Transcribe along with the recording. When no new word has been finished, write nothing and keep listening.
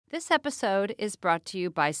This episode is brought to you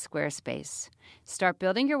by Squarespace. Start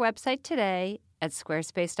building your website today at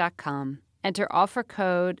squarespace.com. Enter offer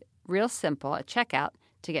code REALSIMPLE at checkout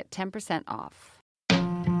to get 10% off.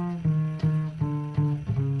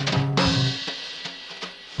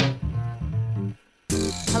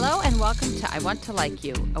 Hello and welcome to I Want to Like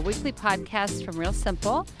You, a weekly podcast from Real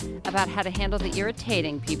Simple about how to handle the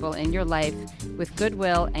irritating people in your life with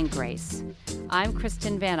goodwill and grace. I'm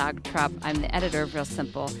Kristin Van Ogtrop. I'm the editor of Real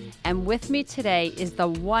Simple. And with me today is the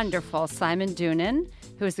wonderful Simon Doonan,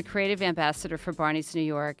 who is the creative ambassador for Barneys New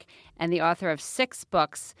York and the author of 6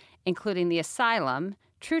 books, including The Asylum,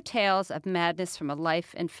 True Tales of Madness from a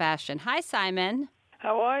Life in Fashion. Hi, Simon.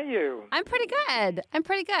 How are you? I'm pretty good.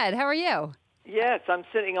 How are you? Yes, I'm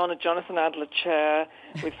sitting on a Jonathan Adler chair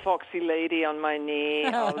with Foxy Lady on my knee,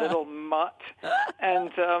 a little mutt, and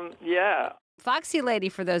yeah. Foxy Lady,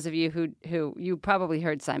 for those of you who you probably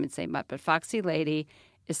heard Simon say mutt, but Foxy Lady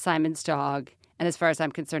is Simon's dog, and as far as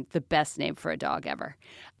I'm concerned, the best name for a dog ever.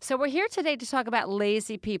 So we're here today to talk about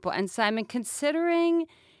lazy people. And Simon, considering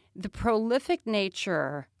the prolific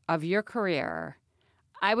nature of your career,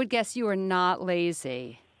 I would guess you are not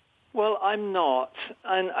lazy. Well, I'm not,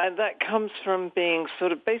 and that comes from being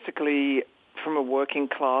sort of basically from a working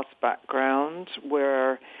class background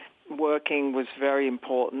where working was very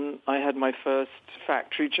important. I had my first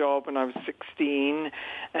factory job when I was 16.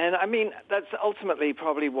 And I mean, that's ultimately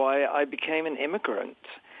probably why I became an immigrant,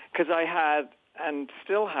 because I had and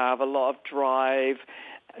still have a lot of drive.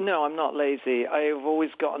 No, I'm not lazy. I've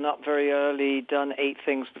always gotten up very early, done 8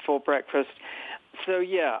 things before breakfast. So,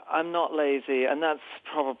 yeah, I'm not lazy. And that's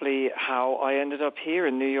probably how I ended up here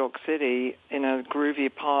in New York City in a groovy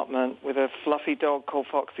apartment with a fluffy dog called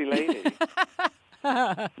Foxy Lady.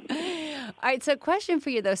 All right, so question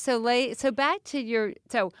for you, though. So back to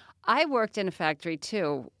so I worked in a factory,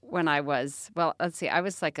 too, when I was, I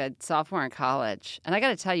was like a sophomore in college. And I got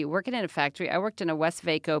to tell you, working in a factory, I worked in a West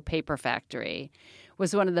Vaco paper factory,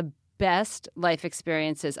 was one of the best life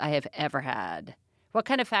experiences I have ever had. What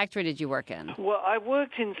kind of factory did you work in? Well, I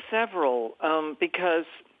worked in several because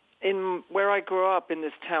in where I grew up in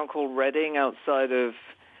this town called Reading outside of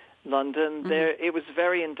London, it was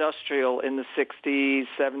very industrial in the 60s,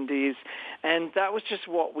 70s, and that was just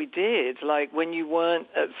what we did. Like when you weren't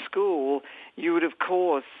at school, you would, of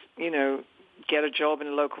course, get a job in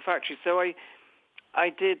a local factory. So I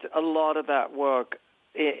did a lot of that work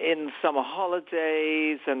in summer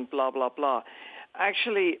holidays and blah, blah, blah.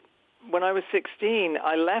 Actually, when I was 16,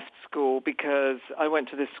 I left school because I went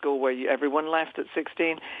to this school where everyone left at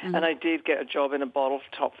 16, and I did get a job in a bottle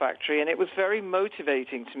top factory, and it was very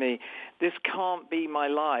motivating to me. This can't be my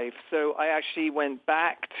life. So I actually went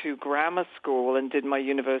back to grammar school and did my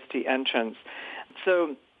university entrance.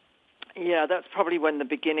 So, yeah, that's probably when the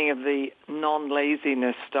beginning of the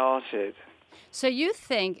non-laziness started. So you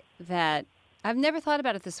think that, I've never thought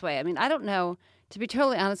about it this way. I mean, I don't know, to be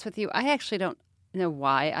totally honest with you, I actually don't know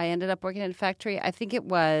why I ended up working in a factory. I think it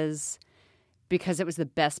was because it was the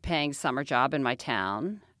best paying summer job in my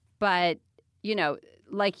town. But,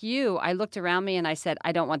 like you, I looked around me and I said,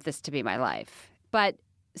 I don't want this to be my life. But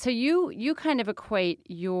so you kind of equate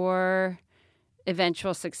your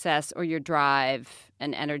eventual success or your drive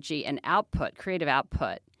and energy and output, creative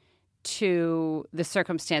output, to the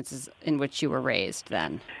circumstances in which you were raised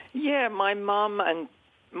then. Yeah, my mom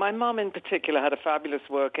in particular had a fabulous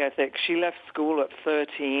work ethic. She left school at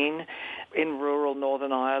 13 in rural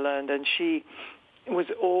Northern Ireland, and she was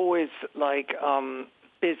always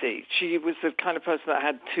busy. She was the kind of person that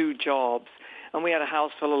had 2 jobs, and we had a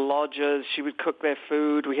house full of lodgers. She would cook their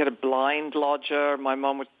food. We had a blind lodger. My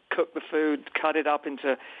mom would cook the food, cut it up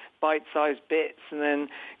into bite-sized bits, and then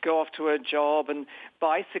go off to her job and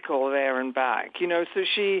bicycle there and back.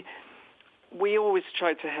 So we always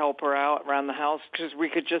tried to help her out around the house because we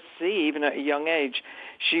could just see, even at a young age,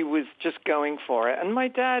 she was just going for it. And my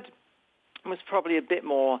dad was probably a bit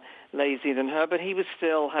more lazy than her, but he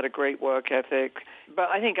still had a great work ethic. But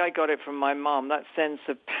I think I got it from my mom, that sense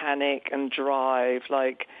of panic and drive.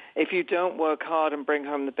 Like, if you don't work hard and bring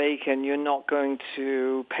home the bacon, you're not going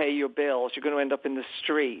to pay your bills. You're going to end up in the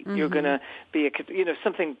street. You're going to be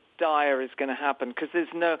something dire is going to happen because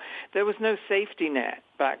there was no safety net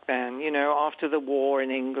back then. After the war in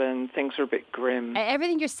England, things were a bit grim.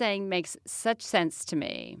 Everything you're saying makes such sense to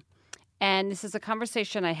me. And this is a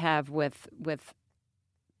conversation I have with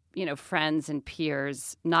friends and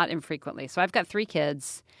peers, not infrequently. So I've got 3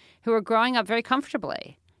 kids who are growing up very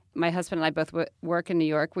comfortably. My husband and I both work in New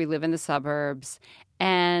York. We live in the suburbs.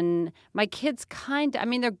 And my kids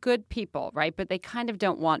they're good people, right? But they kind of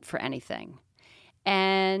don't want for anything.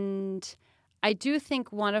 And I do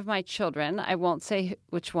think one of my children, I won't say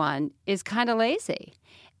which one, is kind of lazy.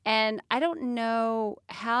 And I don't know,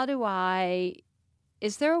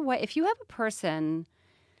 is there a way, if you have a person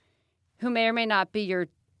who may or may not be your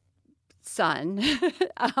son,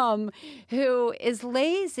 who is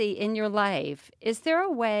lazy in your life, is there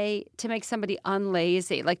a way to make somebody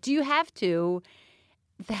unlazy? Like, do you have to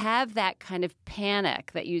have that kind of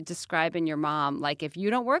panic that you describe in your mom? Like, if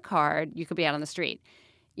you don't work hard, you could be out on the street.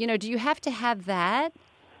 Do you have to have that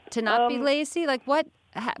to not be lazy? Like, what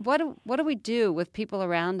do we do with people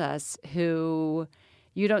around us who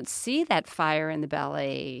you don't see that fire in the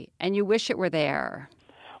belly and you wish it were there?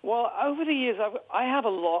 Well, over the years, I have a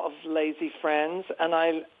lot of lazy friends, and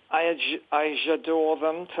I adore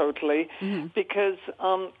them totally, because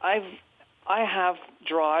I have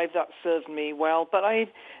drive that served me well, but I've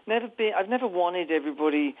never wanted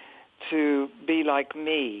everybody to be like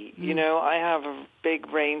me. I have a big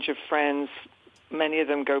range of friends. Many of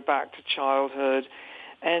them go back to childhood,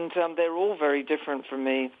 and they're all very different from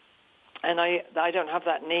me. And I don't have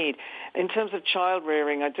that need. In terms of child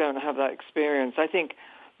rearing, I don't have that experience. I think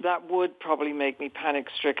that would probably make me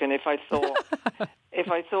panic-stricken if I thought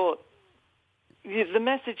the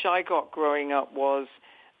message I got growing up was,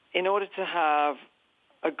 in order to have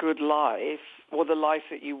a good life, or the life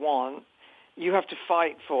that you want, you have to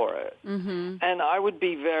fight for it. Mm-hmm. And I would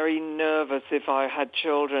be very nervous if I had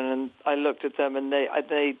children and I looked at them and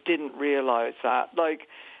they didn't realize that. Like,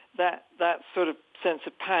 that sort of sense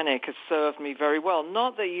of panic has served me very well.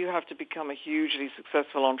 Not that you have to become a hugely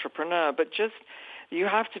successful entrepreneur, but just you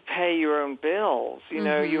have to pay your own bills.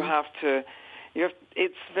 Mm-hmm.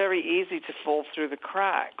 It's very easy to fall through the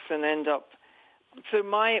cracks and end up. So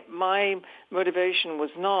my motivation was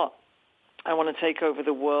not, I want to take over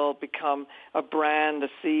the world, become a brand, a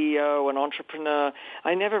CEO, an entrepreneur.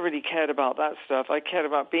 I never really cared about that stuff. I cared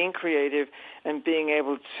about being creative and being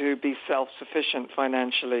able to be self-sufficient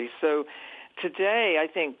financially. So today, I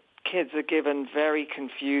think kids are given very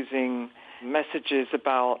confusing messages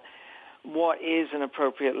about what is an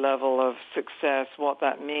appropriate level of success, what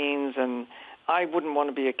that means, and I wouldn't want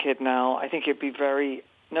to be a kid now. I think it'd be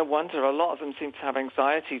no wonder a lot of them seem to have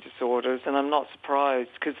anxiety disorders, and I'm not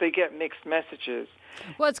surprised because they get mixed messages.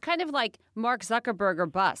 Well, it's kind of like Mark Zuckerberg or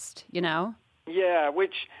bust, Yeah,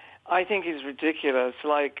 which I think is ridiculous.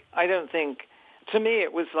 Like, I don't think, to me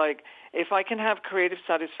it was like, if I can have creative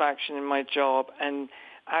satisfaction in my job and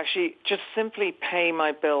actually just simply pay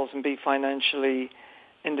my bills and be financially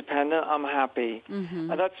independent, I'm happy.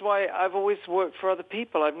 Mm-hmm. And that's why I've always worked for other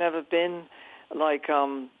people. I've never been like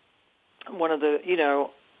one of the,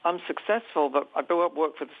 I'm successful, but I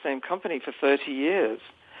worked for the same company for 30 years.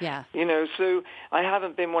 Yeah. So I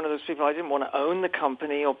haven't been one of those people. I didn't want to own the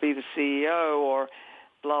company or be the CEO or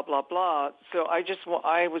blah, blah, blah. So I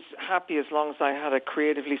was happy as long as I had a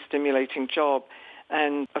creatively stimulating job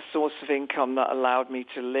and a source of income that allowed me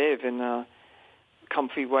to live in a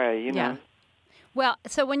comfy way, Yeah. Well,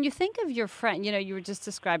 so when you think of your friend, you were just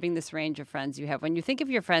describing this range of friends you have. When you think of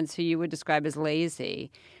your friends who you would describe as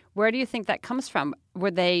lazy, where do you think that comes from?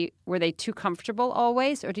 Were they too comfortable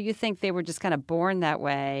always, or do you think they were just kind of born that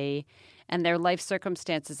way and their life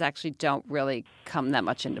circumstances actually don't really come that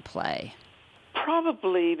much into play?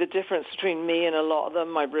 Probably the difference between me and a lot of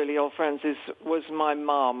them, my really old friends, was my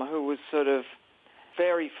mom, who was sort of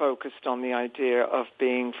very focused on the idea of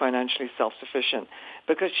being financially self-sufficient,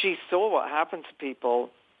 because she saw what happened to people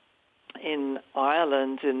in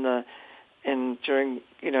Ireland during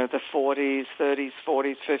the 40s, 30s,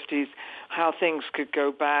 40s, 50s, how things could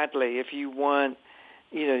go badly if you weren't,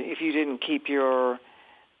 if you didn't keep your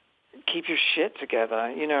shit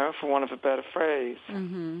together, for want of a better phrase.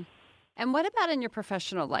 Mm-hmm. And what about in your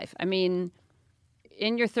professional life? I mean,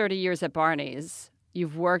 in your 30 years at Barneys,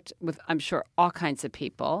 you've worked with, I'm sure, all kinds of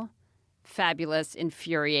people. Fabulous,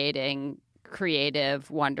 infuriating, creative,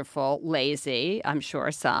 wonderful, lazy, I'm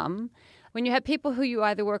sure some. When you have people who you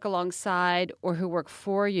either work alongside or who work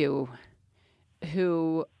for you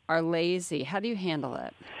who are lazy, how do you handle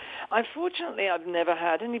it? Unfortunately, I've never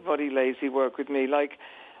had anybody lazy work with me. Like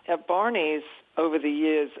at Barneys, over the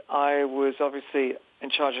years, I was obviously in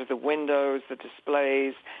charge of the windows, the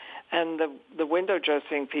displays, and the window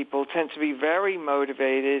dressing people tend to be very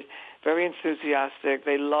motivated, very enthusiastic.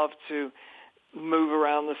 They love to move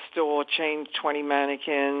around the store, change 20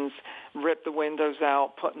 mannequins, rip the windows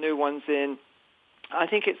out, put new ones in. I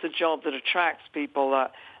think it's a job that attracts people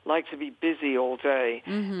that like to be busy all day.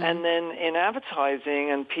 Mm-hmm. And then in advertising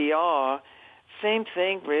and PR, same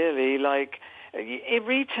thing really. Like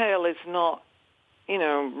retail is not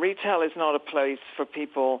a place for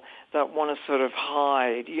people that want to sort of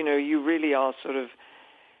hide. You really are sort of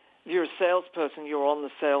you're a salesperson, you're on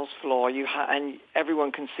the sales floor, and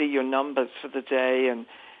everyone can see your numbers for the day, and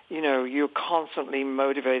you're constantly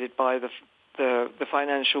motivated by the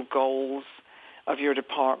financial goals of your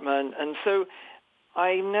department. And so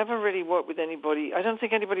I never really worked with anybody. I don't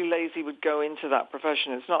think anybody lazy would go into that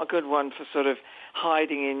profession. It's not a good one for sort of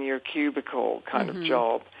hiding in your cubicle kind of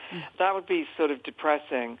job. That would be sort of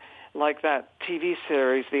depressing, like that TV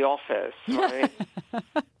series, The Office, right?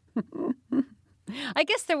 I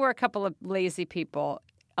guess there were a couple of lazy people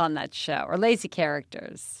on that show, or lazy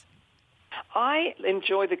characters. I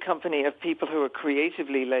enjoy the company of people who are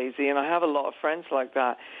creatively lazy, and I have a lot of friends like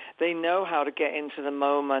that. They know how to get into the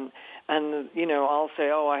moment, and, I'll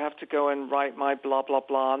say, I have to go and write my blah, blah,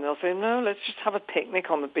 blah, and they'll say, no, let's just have a picnic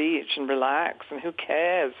on the beach and relax, and who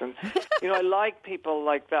cares? And, I like people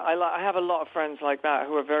like that. I have a lot of friends like that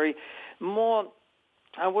who are very more,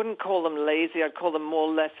 I wouldn't call them lazy, I'd call them more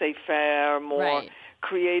laissez-faire, more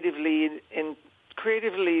creatively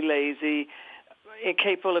lazy,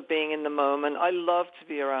 capable of being in the moment. I love to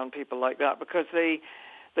be around people like that because they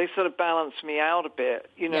sort of balance me out a bit,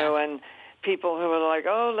 and people who are like,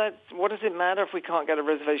 what does it matter if we can't get a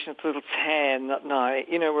reservation until 10 at night,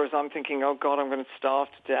 whereas I'm thinking, oh, God, I'm going to starve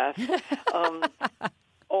to death.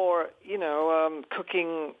 Or,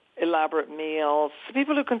 cooking elaborate meals.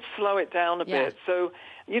 People who can slow it down a bit. So,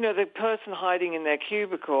 the person hiding in their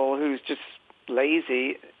cubicle who's just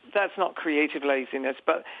lazy, that's not creative laziness,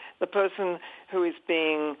 but the person who is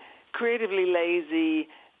being creatively lazy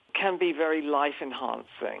can be very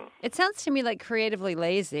life-enhancing. It sounds to me like creatively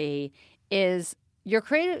lazy is your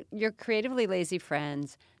creatively lazy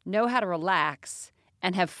friends know how to relax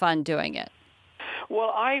and have fun doing it.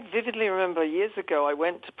 Well, I vividly remember years ago I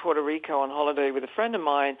went to Puerto Rico on holiday with a friend of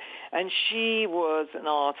mine, and she was an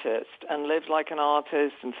artist and lived like an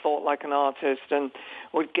artist and thought like an artist and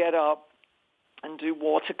would get up and do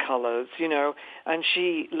watercolors, and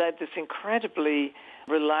she led this incredibly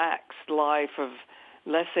relaxed life of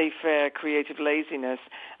laissez-faire creative laziness.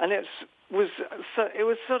 And it was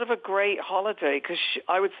sort of a great holiday because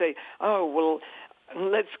I would say,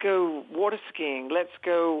 let's go water skiing, let's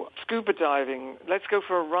go scuba diving, let's go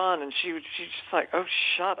for a run. And she's just like, oh,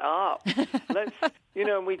 shut up.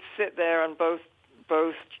 And we'd sit there and both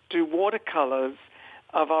do watercolors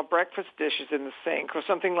of our breakfast dishes in the sink or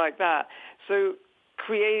something like that. So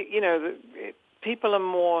people are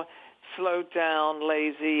more slowed down,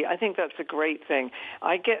 lazy. I think that's a great thing.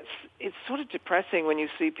 It's sort of depressing when you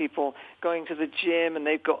see people going to the gym and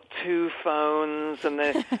they've got 2 phones and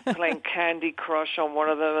they're playing Candy Crush on one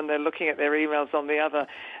of them and they're looking at their emails on the other.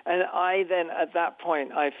 And I then, at that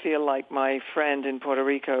point, I feel like my friend in Puerto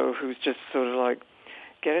Rico who's just sort of like,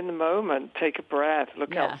 get in the moment, take a breath,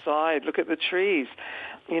 look outside, look at the trees.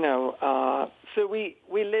 So we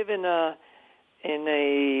live in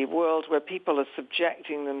a world where people are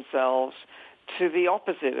subjecting themselves to the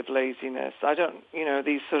opposite of laziness.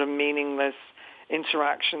 These sort of meaningless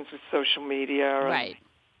interactions with social media. Right.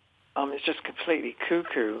 It's just completely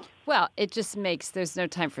cuckoo. Well, it just there's no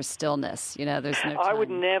time for stillness. There's no time. I would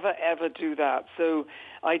never, ever do that. So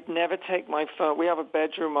I'd never take my phone. We have a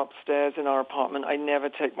bedroom upstairs in our apartment. I never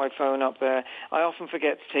take my phone up there. I often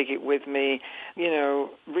forget to take it with me.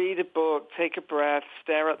 Read a book, take a breath,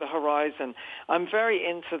 stare at the horizon. I'm very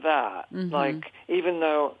into that. Mm-hmm. Even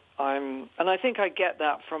though and I think I get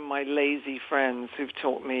that from my lazy friends who've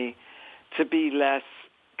taught me to be less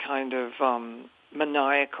kind of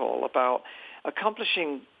maniacal about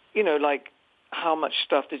accomplishing, how much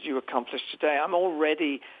stuff did you accomplish today? I'm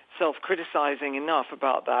already self-criticizing enough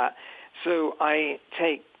about that. So I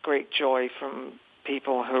take great joy from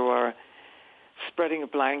people who are spreading a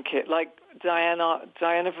blanket. Like Diana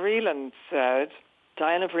Vreeland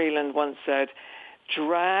once said,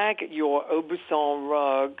 drag your Aubusson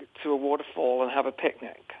rug to a waterfall and have a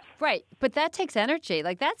picnic. Right, but that takes energy.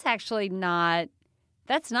 That's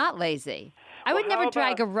not lazy. I would never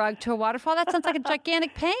drag a rug to a waterfall. That sounds like a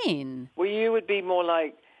gigantic pain. Well, you would be more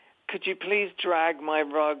like, could you please drag my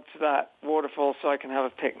rug to that waterfall so I can have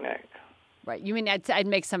a picnic? Right. You mean I'd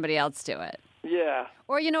make somebody else do it? Yeah.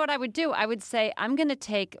 Or you know what I would do? I would say, I'm going to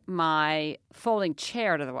take my folding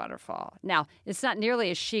chair to the waterfall. Now, it's not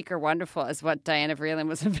nearly as chic or wonderful as what Diana Vreeland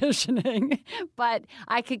was envisioning, but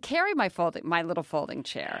I could carry my little folding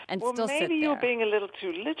chair and still sit there. Well, maybe you're being a little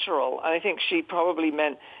too literal. I think she probably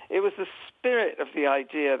meant it was the spirit of the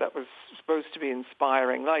idea that was supposed to be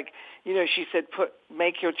inspiring. She said,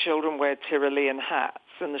 make your children wear Tyrolean hats.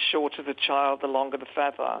 And the shorter the child, the longer the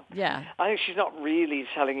feather. Yeah. I think she's not really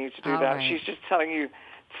telling you to do that. Right. She's just telling you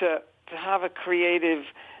to have a creative,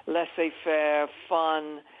 laissez-faire,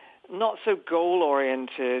 fun, not so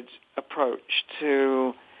goal-oriented approach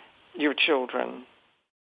to your children.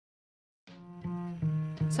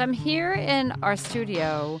 So I'm here in our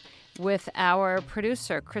studio with our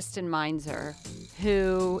producer, Kristin Meinzer,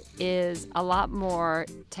 who is a lot more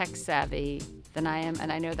tech savvy than I am.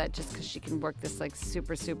 And I know that just because she can work this like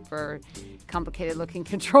super, super complicated looking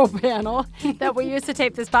control panel that we use to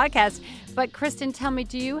tape this podcast. But Kristin, tell me,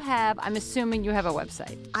 I'm assuming you have a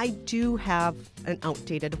website. I do have an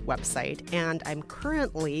outdated website, and I'm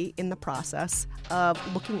currently in the process of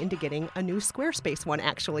looking into getting a new Squarespace one,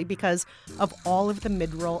 actually, because of all of the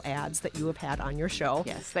mid-roll ads that you have had on your show.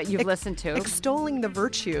 Yes, that you've listened to. Extolling the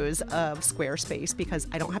virtues of Squarespace, because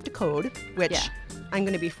I don't have to code, which I'm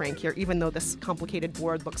going to be frank here, even though this complicated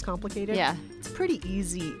board looks complicated, it's pretty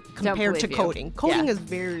easy compared to coding. Coding is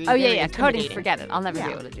very, very coding, forget it. I'll never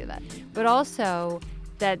be able to do that. But also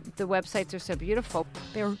that the websites are so beautiful.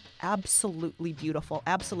 They're absolutely beautiful,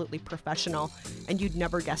 absolutely professional, and you'd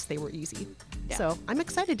never guess they were easy. Yeah. So I'm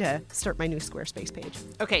excited to start my new Squarespace page.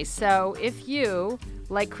 Okay, so if you,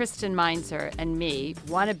 like Kristin Meinzer and me,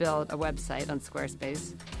 want to build a website on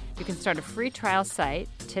Squarespace, you can start a free trial site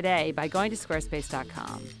today by going to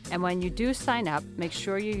squarespace.com. And when you do sign up, make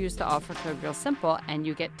sure you use the offer code REALSIMPLE and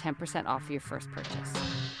you get 10% off your first purchase.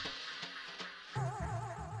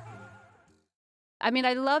 I mean,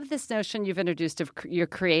 I love this notion you've introduced of your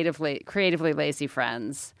creatively lazy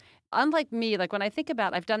friends. Unlike me, like when I think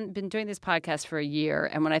about, been doing this podcast for a year,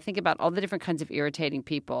 and when I think about all the different kinds of irritating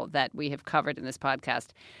people that we have covered in this podcast,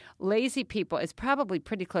 lazy people is probably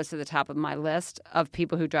pretty close to the top of my list of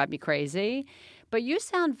people who drive me crazy. But you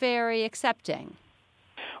sound very accepting.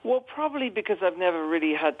 Well, probably because I've never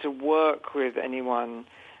really had to work with anyone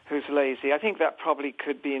who's lazy. I think that probably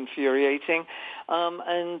could be infuriating.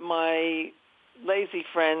 And my lazy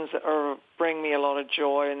friends bring me a lot of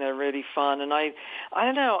joy, and they're really fun. And I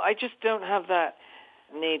don't know, I just don't have that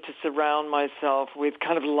need to surround myself with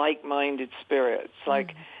kind of like-minded spirits.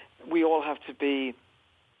 Like, we all have to be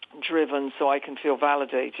driven so I can feel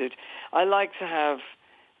validated. I like to have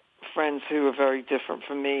friends who are very different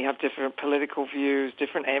from me, have different political views,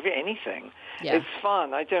 different anything. Yeah. It's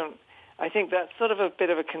fun. I think that's sort of a bit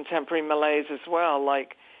of a contemporary malaise as well,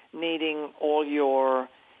 like needing all your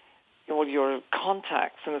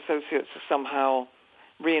contacts and associates to somehow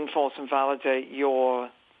reinforce and validate your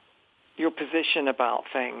position about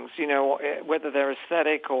things, you know, whether they're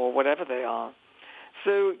aesthetic or whatever they are.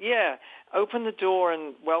 So, yeah, open the door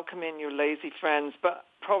and welcome in your lazy friends, but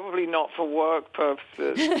probably not for work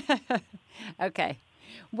purposes. Okay.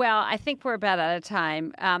 Well, I think we're about out of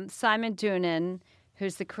time. Simon Doonan,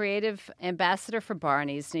 who's the creative ambassador for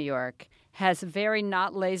Barneys New York, has very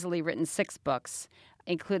not lazily written 6 books,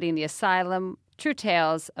 including The Asylum, True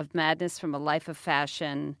Tales of Madness from a Life of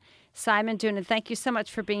Fashion. Simon Doonan, thank you so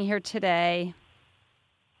much for being here today.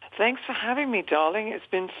 Thanks for having me, darling. It's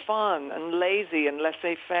been fun and lazy and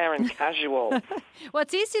laissez-faire and casual. Well,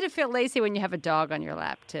 it's easy to feel lazy when you have a dog on your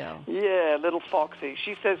lap, too. Yeah, little Foxy.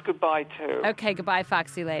 She says goodbye, too. Okay, goodbye,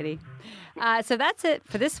 Foxy lady. So that's it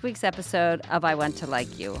for this week's episode of I Want to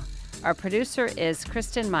Like You. Our producer is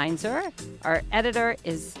Kristin Meinzer. Our editor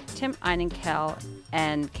is Tim Einenkel.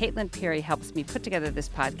 And Caitlin Peary helps me put together this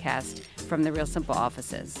podcast from the Real Simple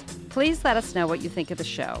offices. Please let us know what you think of the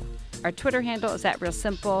show. Our Twitter handle is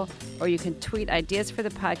 @RealSimple, or you can tweet ideas for the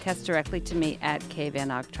podcast directly to me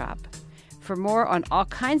 @KVanOgtrop. For more on all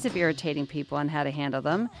kinds of irritating people and how to handle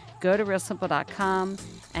them, go to realsimple.com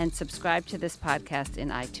and subscribe to this podcast in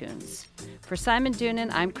iTunes. For Simon Doonan,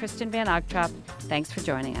 I'm Kristin Van Ogtrop. Thanks for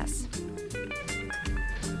joining us.